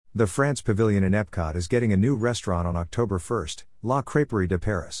The France Pavilion in Epcot is getting a new restaurant on October 1st, La Crêperie de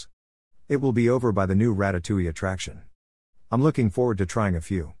Paris. It will be over by the new Ratatouille attraction. I'm looking forward to trying a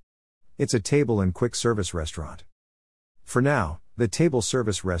few. It's a table and quick service restaurant. For now, the table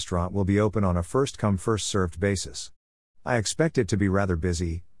service restaurant will be open on a first-come first-served basis. I expect it to be rather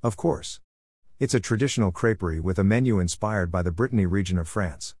busy, of course. It's a traditional crêperie with a menu inspired by the Brittany region of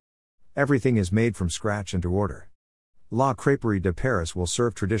France. Everything is made from scratch and to order. La Crêperie de Paris will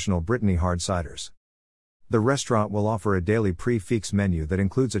serve traditional Brittany hard ciders. The restaurant will offer a daily prix fixe menu that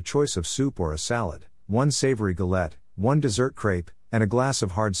includes a choice of soup or a salad, one savory galette, one dessert crêpe, and a glass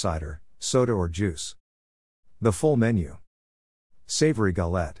of hard cider, soda or juice. The full menu. Savory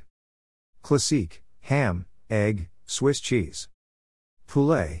galette. Classique, ham, egg, Swiss cheese.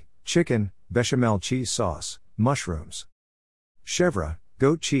 Poulet, chicken, bechamel cheese sauce, mushrooms. Chèvre,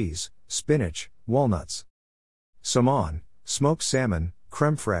 goat cheese, spinach, walnuts. Saumon, smoked salmon,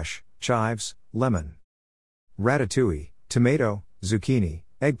 crème fraîche, chives, lemon. Ratatouille, tomato, zucchini,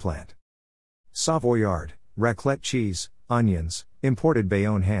 eggplant. Savoyard, raclette cheese, onions, imported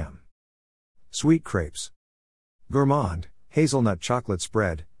Bayonne ham. Sweet crepes. Gourmand, hazelnut chocolate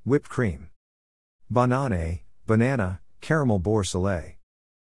spread, whipped cream. Banane, banana, caramel beurre salé.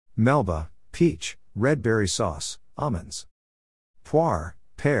 Melba, peach, red berry sauce, almonds. Poire,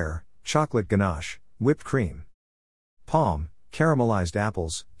 pear, chocolate ganache, whipped cream. Pomme, caramelized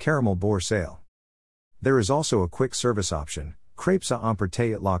apples, caramel beurre sale. There is also a quick service option, crêpes à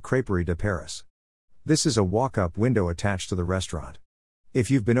emporter at La Crêperie de Paris. This is a walk-up window attached to the restaurant.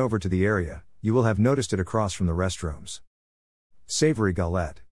 If you've been over to the area, you will have noticed it across from the restrooms. Savory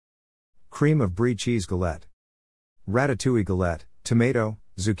galette. Cream of brie cheese galette. Ratatouille galette, tomato,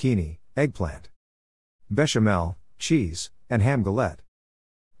 zucchini, eggplant. Bechamel, cheese, and ham galette.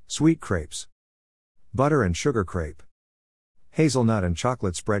 Sweet crepes. Butter and sugar crepe. Hazelnut and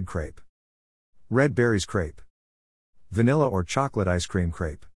chocolate spread crepe. Red berries crepe. Vanilla or chocolate ice cream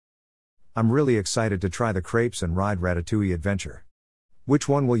crepe. I'm really excited to try the crepes and ride Ratatouille adventure. Which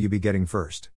one will you be getting first?